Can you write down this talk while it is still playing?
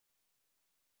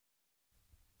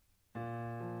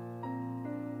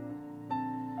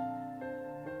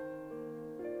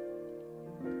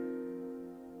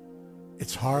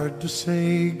It's hard to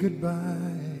say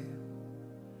goodbye.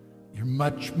 You're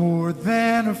much more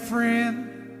than a friend.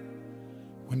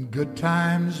 When good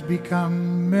times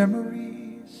become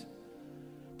memories,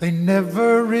 they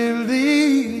never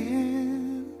really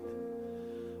end.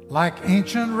 Like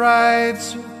ancient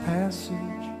rites of passage,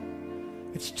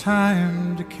 it's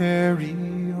time to carry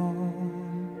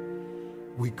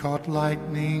on. We caught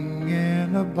lightning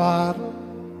in a bottle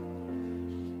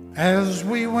as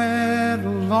we went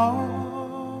along.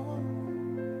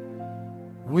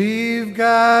 We've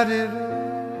got it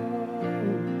all.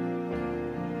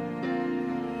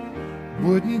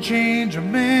 Wouldn't change a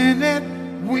minute.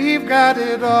 We've got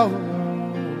it all.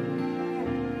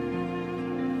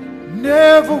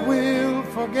 Never will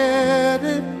forget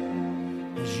it.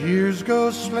 As years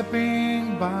go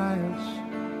slipping by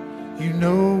us, you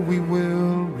know we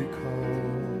will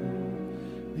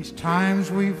recall these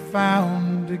times we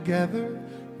found together.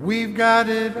 We've got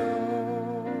it all.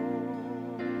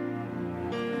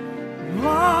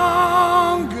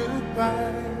 Long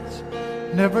goodbyes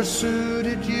never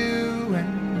suited you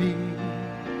and me.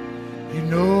 You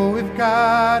know if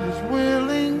God is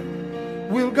willing,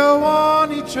 we'll go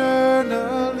on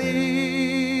eternally.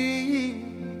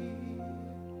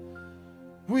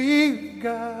 We've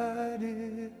got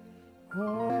it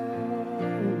all.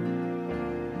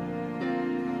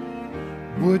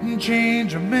 Wouldn't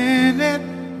change a minute.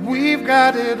 We've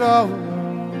got it all.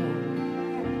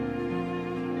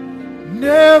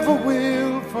 Never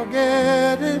will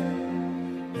forget it.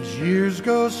 As years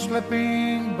go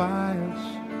slipping by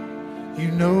us,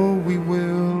 you know we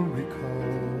will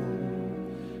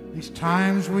recall these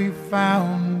times we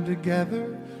found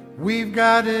together. We've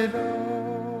got it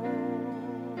all.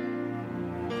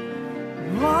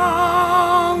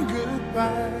 Long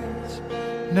goodbyes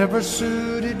never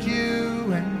suited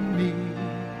you and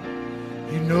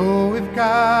me. You know if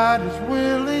God is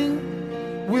willing,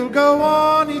 we'll go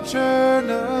on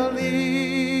eternally.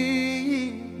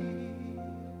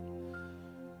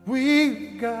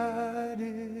 We've got